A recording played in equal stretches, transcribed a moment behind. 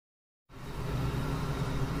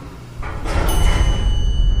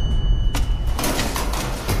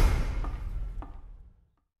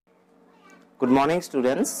Good morning,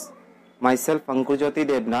 students. Myself Ankurjyoti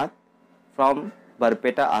Devnath from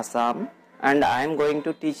Barpeta, Assam, and I am going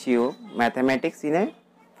to teach you mathematics in a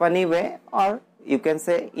funny way, or you can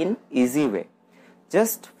say in easy way.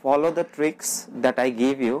 Just follow the tricks that I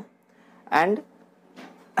give you and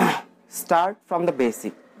start from the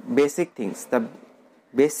basic things. The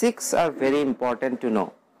basics are very important to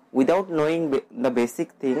know. Without knowing the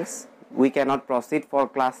basic things, we cannot proceed for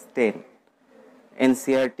class 10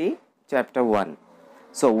 Ncert chapter 1.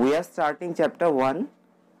 So we are starting chapter 1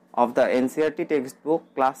 of the Ncert textbook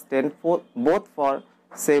class 10 for both for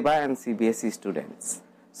SEBA and CBSE students.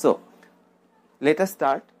 So let us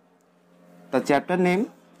start. The chapter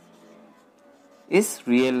name is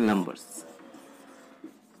real numbers.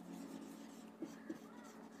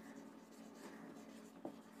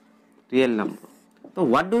 Real number. So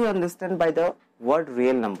what do you understand by the word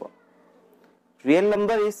real number? Real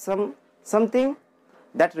number is something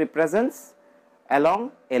that represents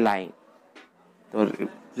along a line. So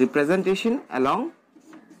representation along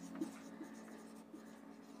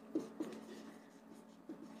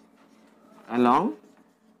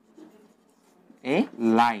a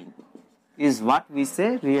line is what we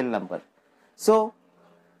say real number. So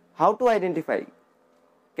how to identify?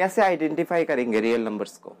 कैसे identify करेंगे real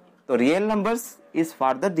numbers को? तो real numbers is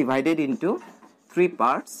further divided into three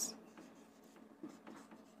parts.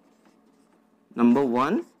 Number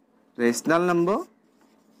 1, rational number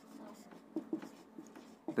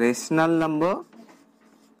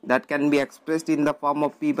that can be expressed in the form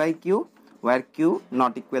of p by q, where q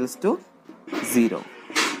not equals to 0.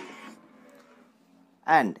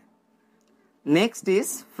 And next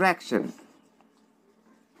is fraction.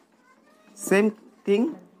 Same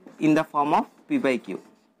thing in the form of p by q.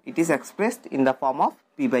 It is expressed in the form of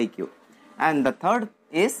p by q. And the third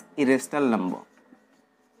is irrational numbers.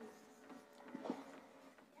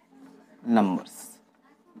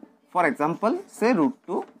 For example, say root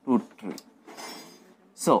 2, root 3.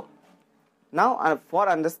 So now for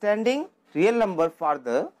understanding real number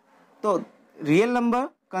further, so real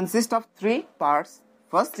number consists of three parts.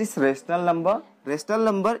 First is rational number. Rational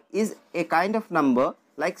number is a kind of number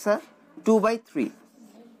like 2 by 3.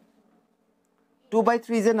 2 by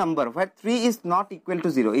 3 is a number where 3 is not equal to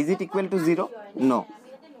 0. Is it equal to 0? No.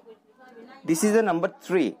 This is a number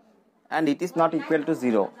 3 and it is not equal to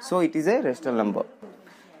 0. So it is a rational number.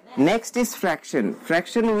 Next is fraction.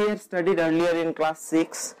 Fraction we had studied earlier in class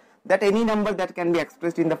 6, that any number that can be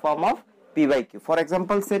expressed in the form of p by q. For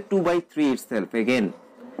example, say 2 by 3 itself. Again,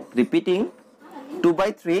 repeating, 2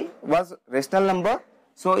 by 3 was rational number.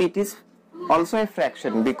 So it is also a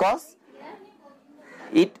fraction because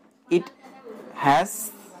it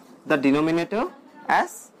has the denominator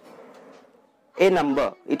as a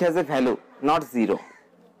number. It has a value, not 0.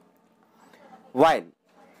 While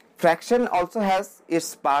fraction also has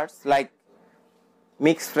its parts like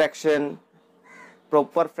mixed fraction,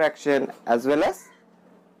 proper fraction, as well as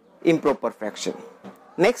improper fraction.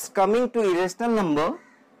 Next, coming to irrational number,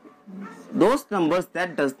 those numbers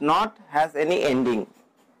that does not has any ending.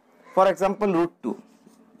 For example, root 2.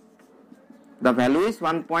 The value is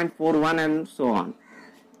 1.41 and so on.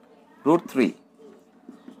 Root 3,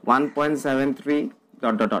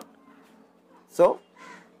 1.73 ... So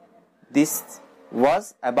this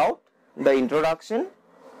was about the introduction,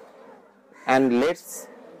 and let's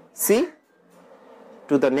see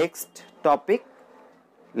to the next topic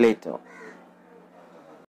later.